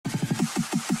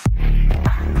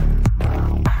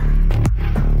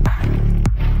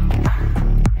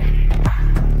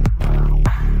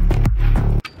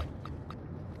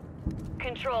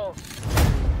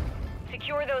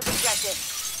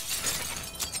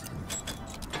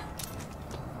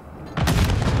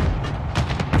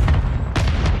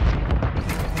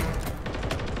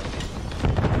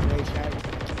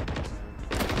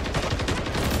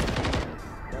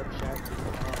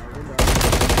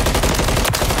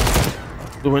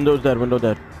The window's dead. Window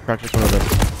dead. Practice window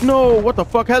dead. No, what the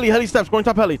fuck? Heli steps. Going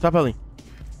top heli. Top heli.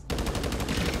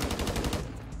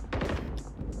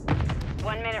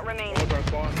 1 minute remaining.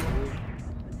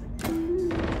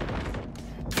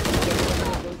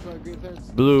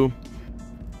 Blue.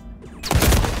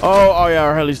 Oh yeah,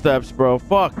 our heli steps, bro.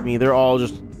 Fuck me. They're all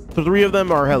just... 3 of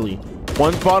them are heli.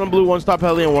 One's bottom blue, one's top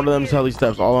heli, and one of them's heli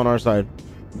steps. All on our side.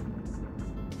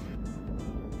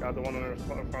 Got the one on the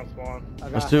front spawn.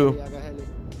 That's 2.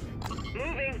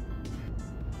 Moving.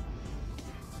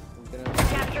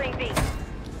 Capturing B.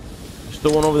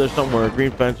 Still one over there somewhere.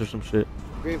 Green fence or some shit.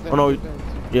 Oh no.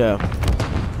 Yeah.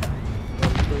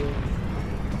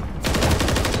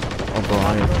 Oh,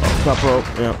 behind. Top rope.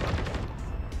 Yeah.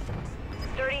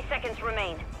 30 seconds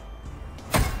remain.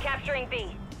 Capturing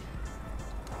B.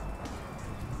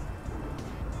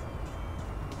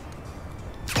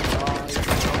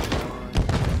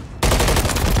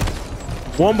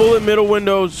 One bullet, middle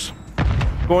windows.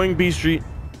 Going B Street.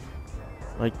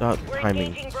 Like that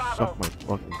timing. Suck my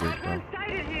fucking dick, bro.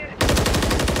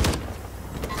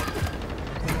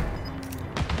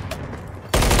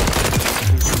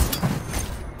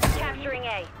 Capturing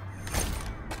A.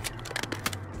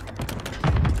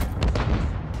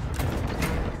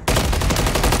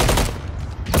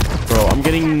 Bro, I'm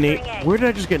getting nade. Where did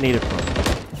I just get naded from?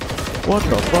 What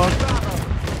the fuck?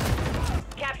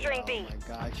 Capturing B. Oh my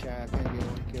god, Shaq, I can't get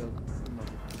 1 kill.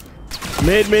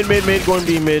 Mid, going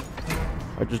B mid.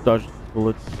 I just dodged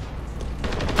bullets.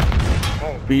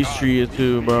 Oh, B Street is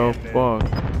 2, bro. Fuck.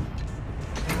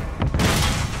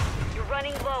 You're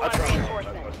running low on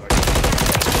reinforcements.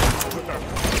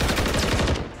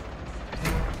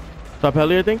 Top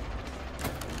heli, I think.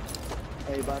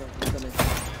 Hey, bottom, coming.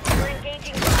 We're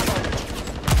engaging Bravo.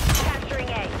 Capturing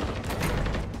A.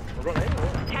 We're going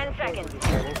 10 seconds.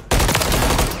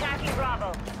 Attacking Bravo.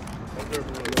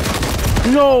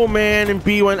 No, man. And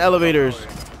B went elevators.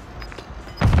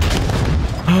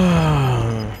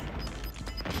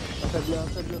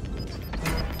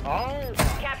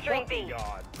 Capturing B.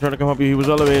 Trying to come up here. He was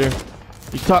elevator.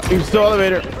 He's still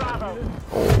elevator. Bravo.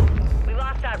 Oh. We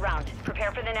lost that round.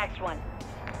 Prepare for the next one.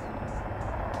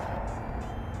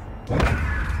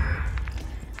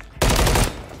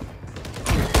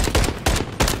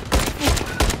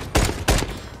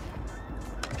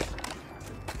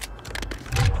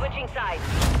 Switching sides.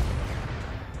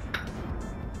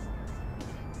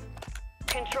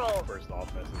 Control. First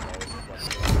offense is always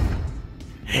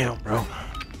Damn, bro.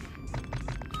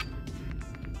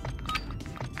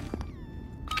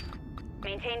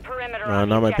 Maintain perimeter.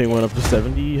 Now my ping went up to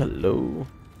 70. Hello.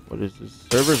 What is this?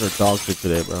 Servers are dog shit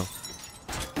today, bro.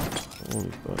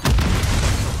 Holy fuck.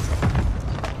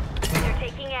 They're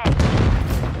taking A.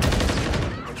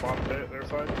 their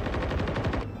side.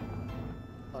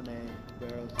 On A,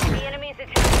 barrels. The enemy's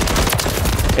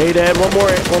attacking. A dead. One more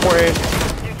A.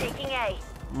 They're taking A.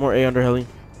 More A under heli.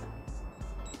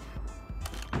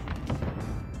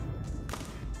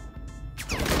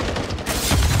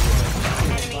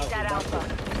 Enemies at Alpha.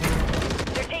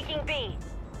 They're taking B.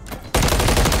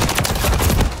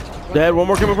 Dead. One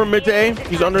more coming from mid to A.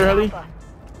 He's under heli.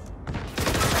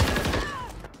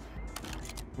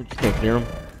 We just can't clear him.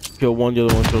 Kill one, the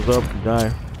other one shows up. You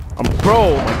die. Bro,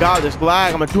 oh my god, this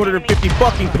lag. I'm at 250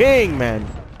 fucking ping, man.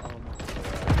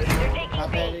 They're taking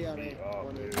Top B. heavy on A.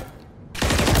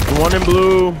 One in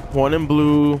blue. One in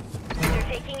blue. They're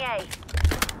taking A.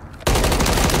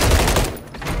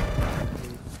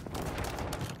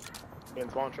 In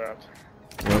spawn traps.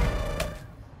 Yep.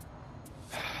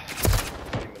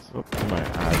 Oh, my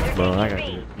ass, bro. I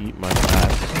gotta eat my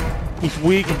ass. He's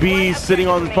weak B, sitting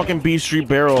on the fucking B Street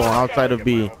barrel outside of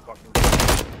B.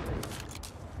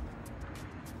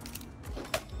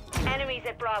 Enemies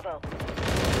at Bravo.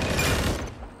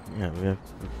 Yeah, we have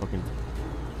fucking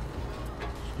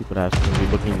stupid ass gonna be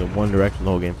looking in one direction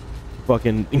the whole game.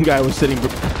 Fucking guy was sitting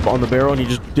on the barrel and he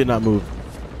just did not move.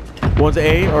 One's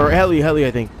A or heli,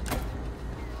 I think.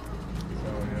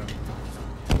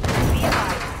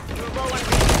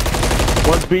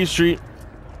 One's B Street.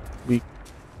 Weak.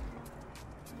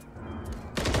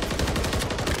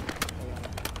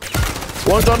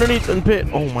 One's underneath in pit.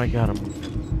 Oh my god, I'm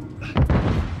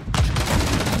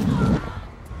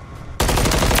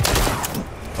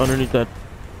underneath that.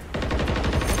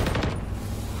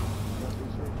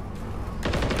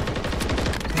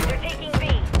 They're taking B.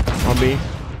 On me.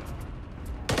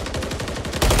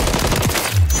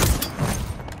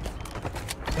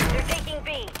 They're taking B.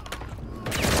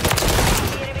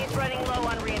 The enemy's running low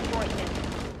on reinforcements.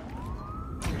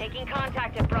 Taking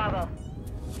contact at Bravo.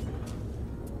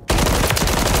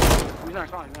 He's not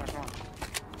calling, he's not calling.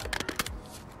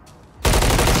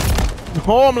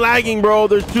 Oh, I'm lagging, bro.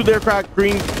 There's two there, crack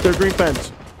green. They're green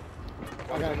fence.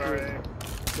 I got Alright. you.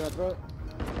 Should I throw it?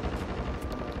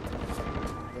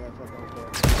 Yeah, fuck, okay.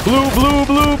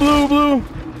 Blue.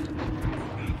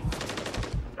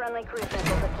 Friendly cruise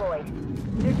missile deployed.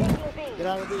 They're taking B. Get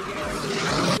out of the get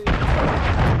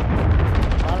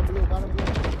out of the bottom blue.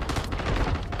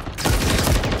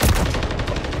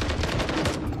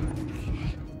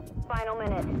 Final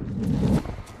minute.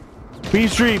 B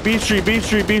Street. They're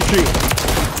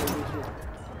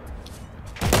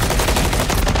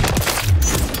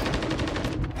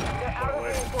out of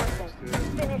reinforcements.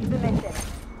 Finish the mission.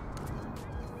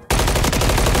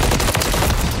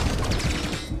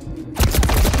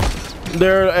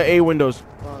 They're A windows.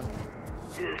 Fine.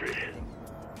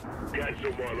 Got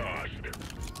someone lost.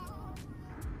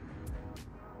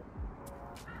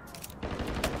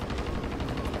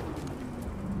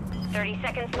 – 30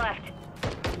 seconds left.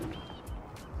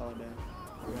 Oh, damn.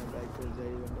 Ran back towards the A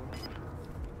window.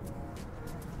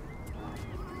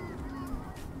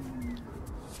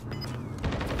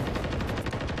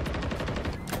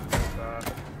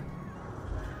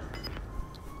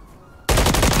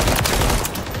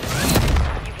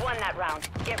 You've won that round.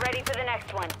 Get ready for the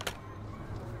next one.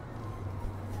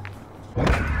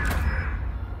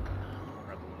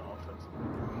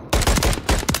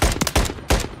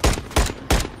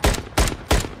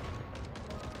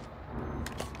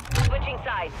 Switching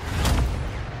sides.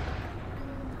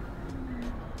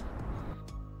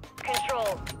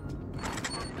 Control.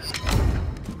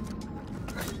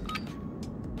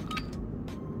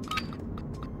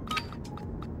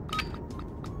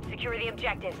 Secure the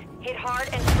objectives. Hit hard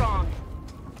and strong.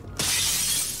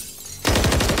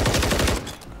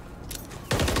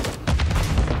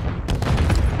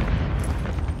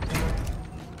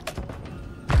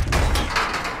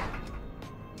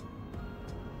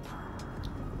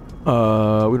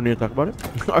 We don't need to talk about it.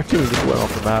 Our team just went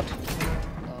off the map.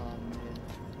 Oh, man.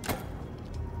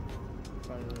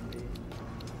 Probably wouldn't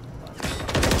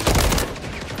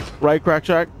be. Right, crack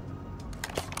shack.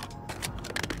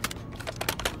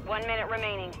 1 minute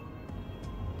remaining.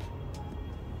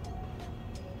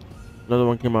 Another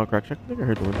one came out, crack shack. I think I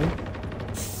heard the window.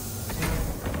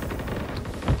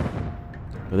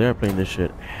 But they're playing this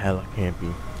shit hella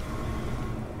campy.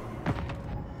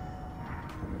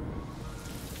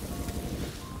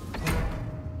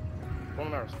 One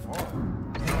of them are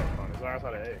spawn. He's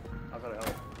outside of A. Outside of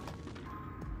L.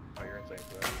 Oh, you're insane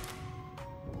for that.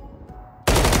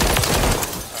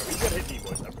 Alright, we gotta hit D,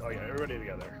 boys. Oh, yeah, everybody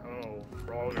together. Oh,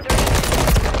 we're all in there.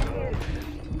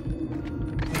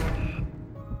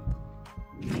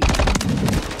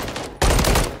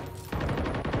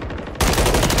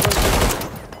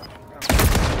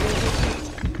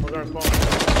 Where's our spawn?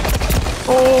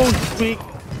 Oh, sweet.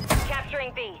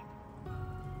 Capturing B.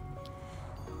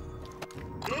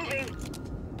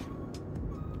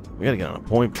 We gotta get on a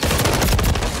point.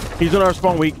 He's in our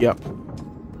spawn weak. Yep.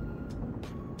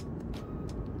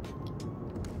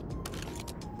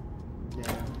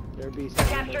 Yeah, they're B.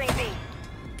 Capturing B.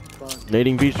 Fun.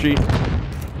 Nading B Street.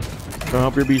 Gonna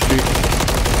help your B Street.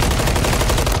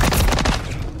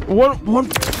 One.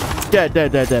 Dead. I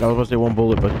was about to say one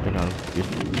bullet, but you know.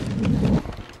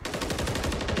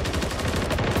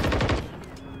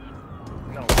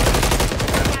 No.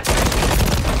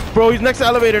 Bro, he's next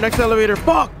elevator.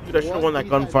 Fuck! Dude, I should have won that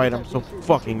gunfight. I'm so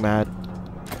fucking mad.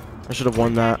 I should have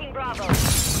won that. Attacking Bravo.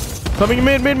 Coming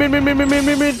mid.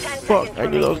 Fuck, I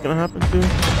knew that was gonna happen too.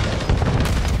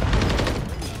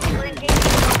 We're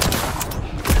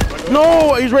engaging.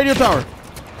 No, he's radio tower.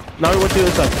 Now he went to the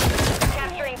other side.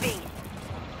 Capturing B.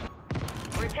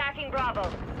 We're attacking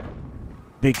Bravo.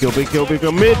 Big kill. Mid.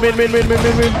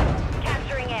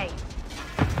 Capturing A.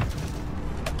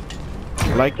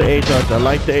 I like the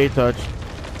A touch.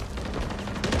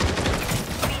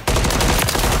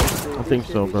 I think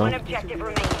so, bro. One objective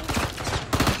remaining.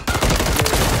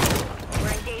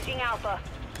 We're engaging Alpha.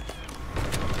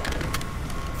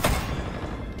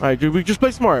 Alright, dude, we just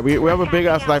play smart. We have a big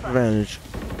ass life advantage.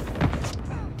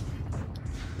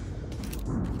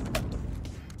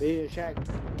 B, Shack.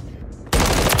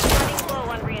 Running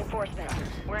low on reinforcements.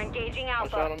 We're engaging One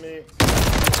shot Alpha. on me.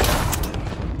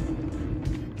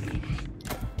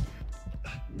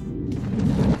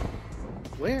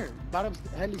 Where? Bottom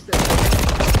heli step.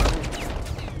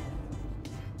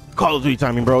 Call of Duty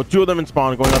timing, bro. Two of them in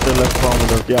spawn, going up their left spawn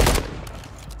window. Yep.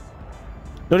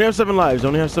 They only have 7 lives.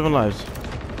 Okay.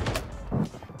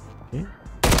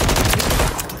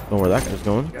 Don't know where that guy's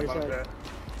going. Yeah, bottom jet.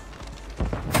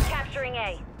 Capturing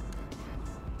A.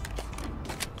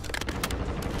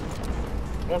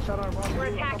 One shot on our bottom. We're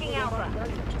attacking Alpha.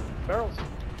 Barrels.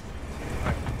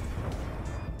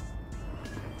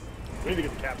 We need to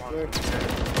get the cap on.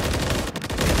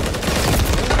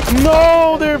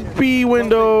 No, they're B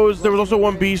windows. There was also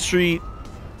one B street.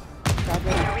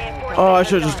 Oh, I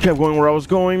should have just kept going where I was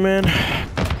going, man.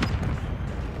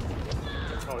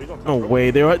 Oh, he's on No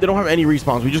way. They don't have any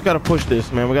respawns. We just gotta push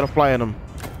this, man. We gotta fly at them.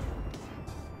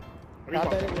 We gotta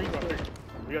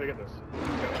get this.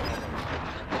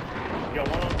 You got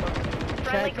one on top?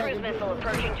 Friendly cruise missile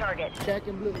approaching target. Check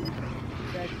in blue.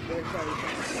 Check, very sorry.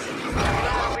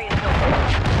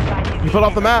 You fell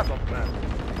off the map.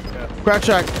 Yeah. Crack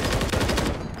shack.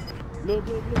 Blue,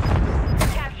 blue, blue.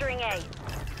 Capturing A.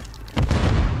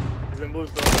 He's in blue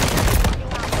still.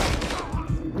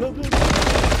 Blue, blue, blue.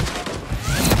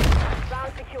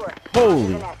 Ground secure.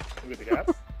 Holy. We get the cap?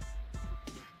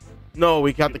 No,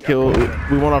 we got the kill.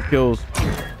 We won off kills.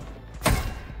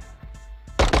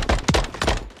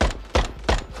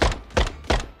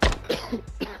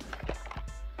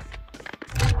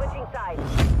 Switching sides.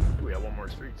 We have one more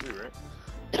streak too, right?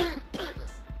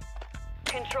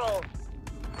 Control.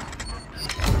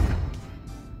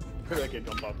 That kid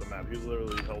jumped off the map. He was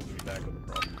literally holding me back with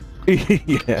the problem.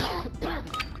 Yeah.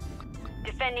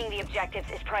 Defending the objectives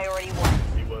is priority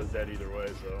 1. He was dead either way,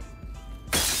 so.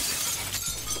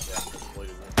 Yeah, just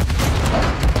completed it.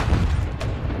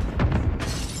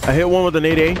 I hit one with an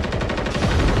 8A.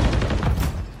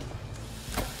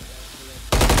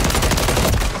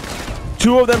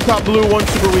 Two of them top blue, one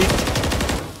super weak.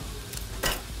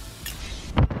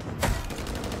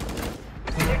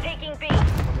 They're taking B.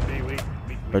 Be weak.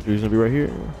 Bet he's gonna be right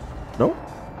here. No?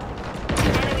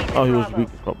 Enemies Oh, he in was Bravo. weak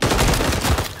as fuck.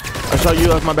 I saw you,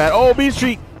 that's my bad. Oh, B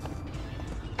Street!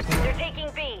 They're taking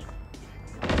B.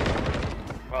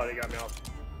 Oh, they got me off.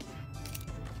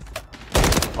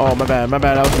 Oh, my bad,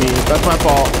 that was me. That's my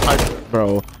fault.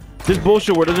 Bro, this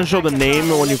bullshit where it doesn't show the name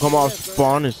when you come off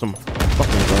spawn is some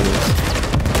fucking garbage.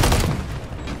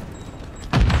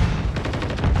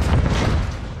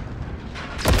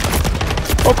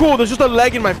 Oh, cool, there's just a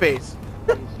leg in my face.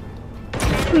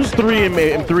 There's three in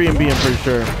B, I'm pretty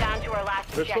sure. Down to our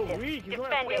last They're so objective. weak. He's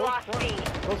Defend only it. at Lost B.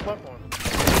 Close platform.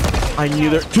 I knew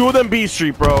there. Two of them B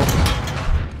Street, bro.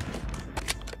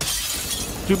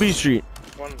 Two B Street.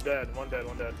 One's dead. One dead.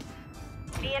 The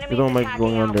You enemy don't is like attacking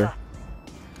going under. Alpha.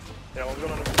 Yeah, one's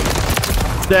going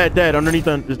under. Dead. Underneath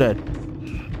is dead.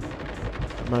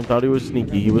 Man thought he was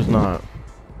sneaky. He was not.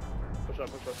 Push up.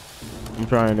 I'm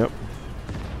trying. Yep.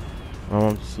 I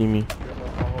want him to see me.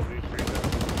 I'll hold these three there.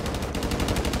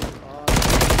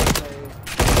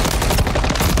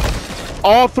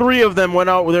 All three of them went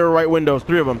out with their right windows.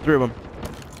 Three of them.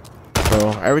 So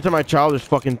every time I chow, there's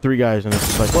fucking three guys, and it's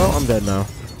just like, well, I'm dead now.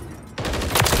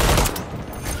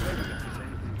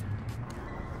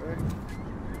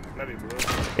 Maybe blue.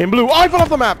 In blue. Oh, I fell off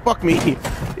the map. Fuck me.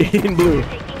 In blue.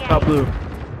 Top blue. I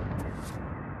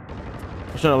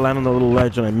was trying to land on the little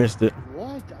ledge and I missed it.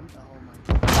 What? Oh my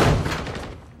god.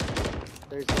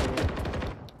 There's no way.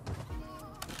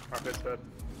 Our pit's dead.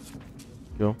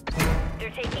 Go. They're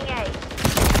taking A.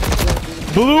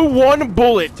 Blue, one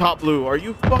bullet. Top blue. Are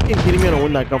you fucking kidding me? I don't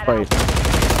win that gunfight.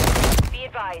 Be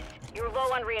advised, you're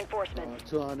low on reinforcements.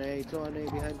 2 on A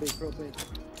behind big propane.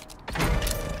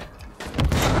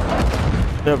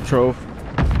 They have Trove.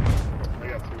 I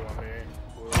got two on me.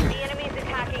 Blue. The enemy's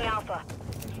attacking Alpha.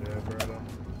 Shit, brother.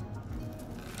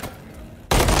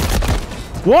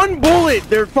 One bullet.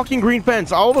 They're fucking green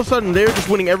fence. All of a sudden, they're just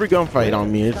winning every gunfight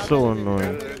on me. It's so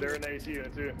annoying. They're in the AC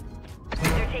unit too.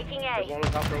 They're taking There's A. one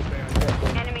on top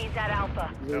propane. Enemies at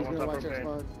Alpha. He's one's gonna up watch our propane.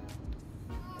 spawn.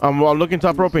 I'm looking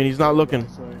top propane. He's not looking.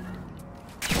 Sorry.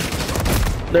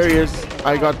 There he is.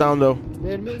 I got down though.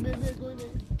 Mid, going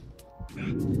in.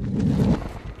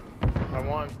 I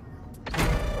won.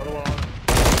 Another one.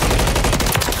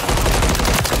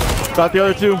 Got the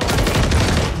other two.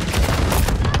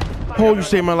 Oh, you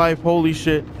saved my life. Holy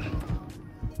shit.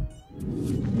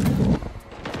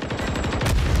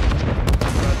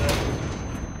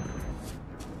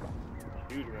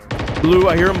 Huge man. Blue.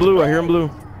 I hear him blue.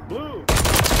 Blue.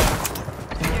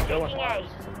 They're Kill taking him. A.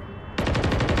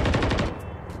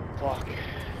 Fuck.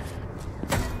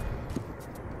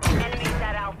 Enemies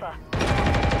at Alpha.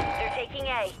 They're taking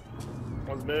A.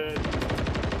 One's mid.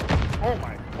 Oh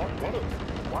my. What a.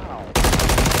 Wow.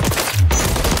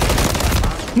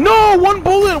 No, one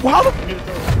bullet. How the?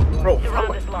 Bro, The how round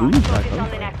do is I lost. lose that Focus on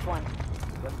the gunfight? next one.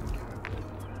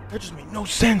 That just made no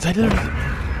sense. I literally.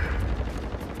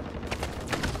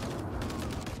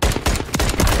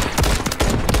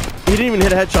 He didn't even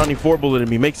hit a headshot. And he 4-bulleted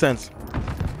me. Makes sense.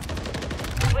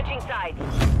 Switching sides.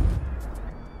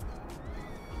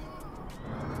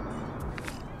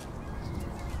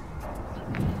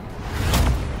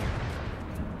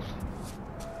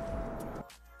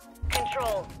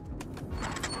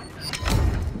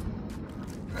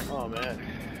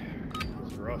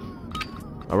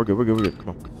 Oh, we're good. We're good. We're good. Come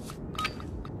on.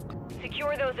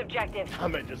 Secure those objectives. I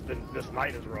mean, just this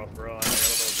night is rough, bro. I don't know what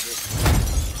to do.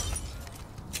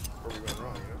 Where we going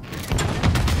wrong,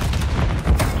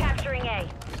 Capturing A.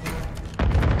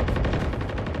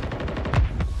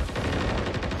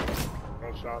 No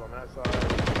shot on that side.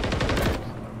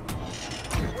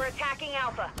 We're attacking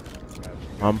Alpha.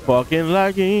 I'm fucking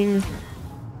lagging.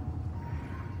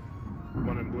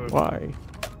 One in blue. Why?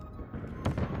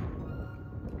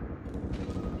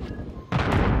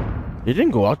 They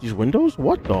didn't go out these windows?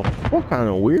 What the fuck kind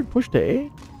of weird push to A?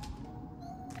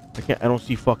 I don't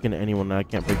see fucking anyone. I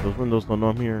can't break those windows. Don't know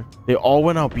I'm here. They all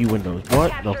went out B windows.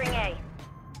 What the? Capturing A.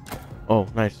 Oh,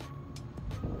 nice.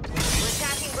 We're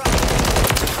attacking Bravo.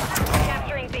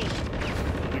 Capturing B.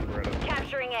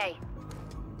 Capturing A.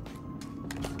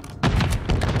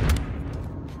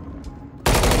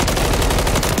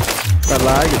 That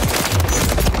lag.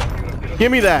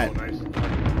 Give me that. Oh, nice.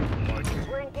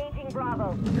 We're engaging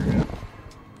Bravo.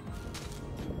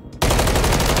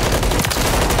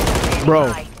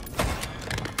 Bro.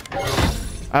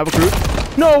 I have a cruise.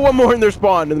 No, one more in their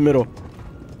spawn in the middle.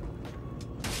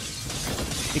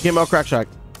 He came out crack shack.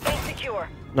 Stay secure.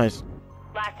 Nice.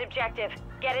 Last objective.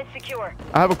 Get it secure.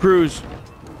 I have a cruise.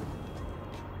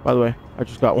 By the way, I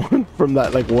just got one from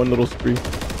that like one little spree.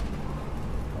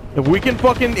 If we can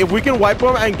wipe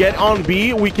them and get on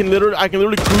B, I can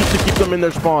literally cruise to keep them in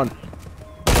their spawn.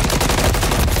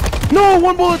 No,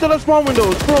 one bullet to left spawn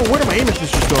windows. Bro, where did my aim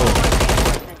assist just go?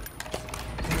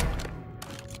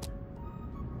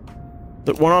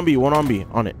 Look, one on B,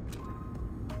 on it.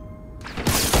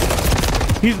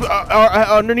 He's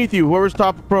underneath you, whoever's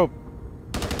top probe.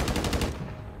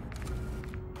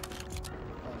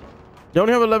 They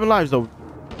only have 11 lives though.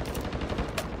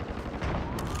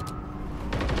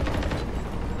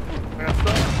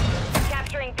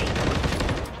 Capturing B.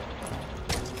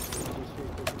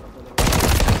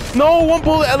 No, one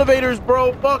bullet elevators,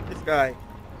 bro. Fuck this guy.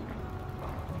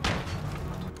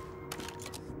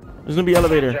 There's gonna be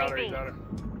elevator. He's out there, he's out there.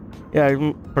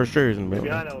 Yeah, for sure he's gonna be. He's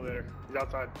behind elevator. He's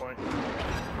outside point.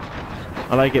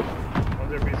 I like it. One's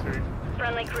there, B3.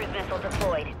 Friendly cruise missile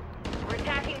deployed. We're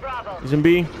attacking Bravo. He's in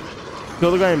B.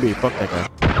 Kill the guy in B. Fuck that guy.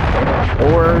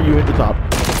 Or you hit the top.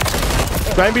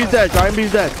 Guy in B's dead. Guy in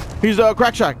B's dead. He's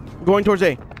crack shack. Going towards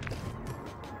A.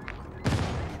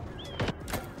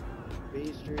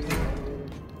 B Street.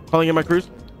 Calling in my cruise.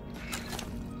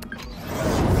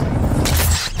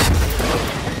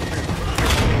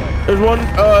 There's one,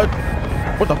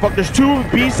 what the fuck? There's two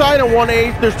B side and one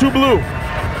A. There's two blue.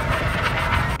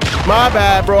 My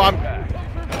bad, bro.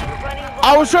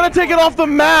 I was trying to take it off the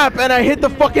map and I hit the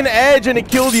fucking edge and it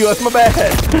killed you. That's my bad.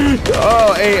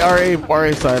 Oh,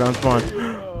 RA side on spawn.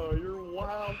 Oh, you're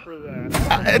wild for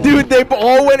that. Dude, they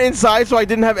all went inside, so I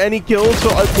didn't have any kills. So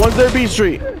one's their B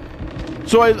Street.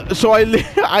 So I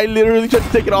literally tried to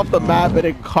take it off the map and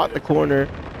it caught the corner.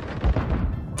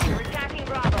 We're attacking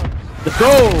Bravo. Let's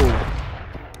go.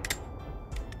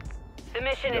 The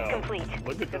mission is complete.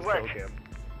 Look at Good this work. kill cam.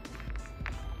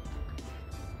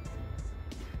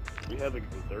 We have like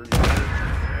the 30.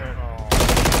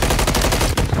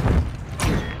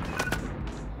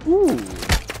 Ooh.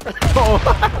 Oh,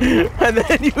 and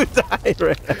then you die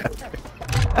right after.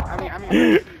 I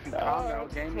mean, calm down,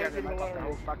 game. You guys are like the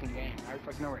whole fucking game. I don't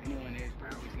fucking know where anyone is, bro.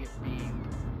 We get beamed.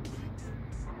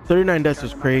 39 deaths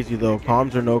is crazy though.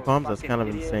 Comms or no comms, that's kind of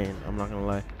insane. I'm not gonna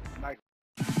lie.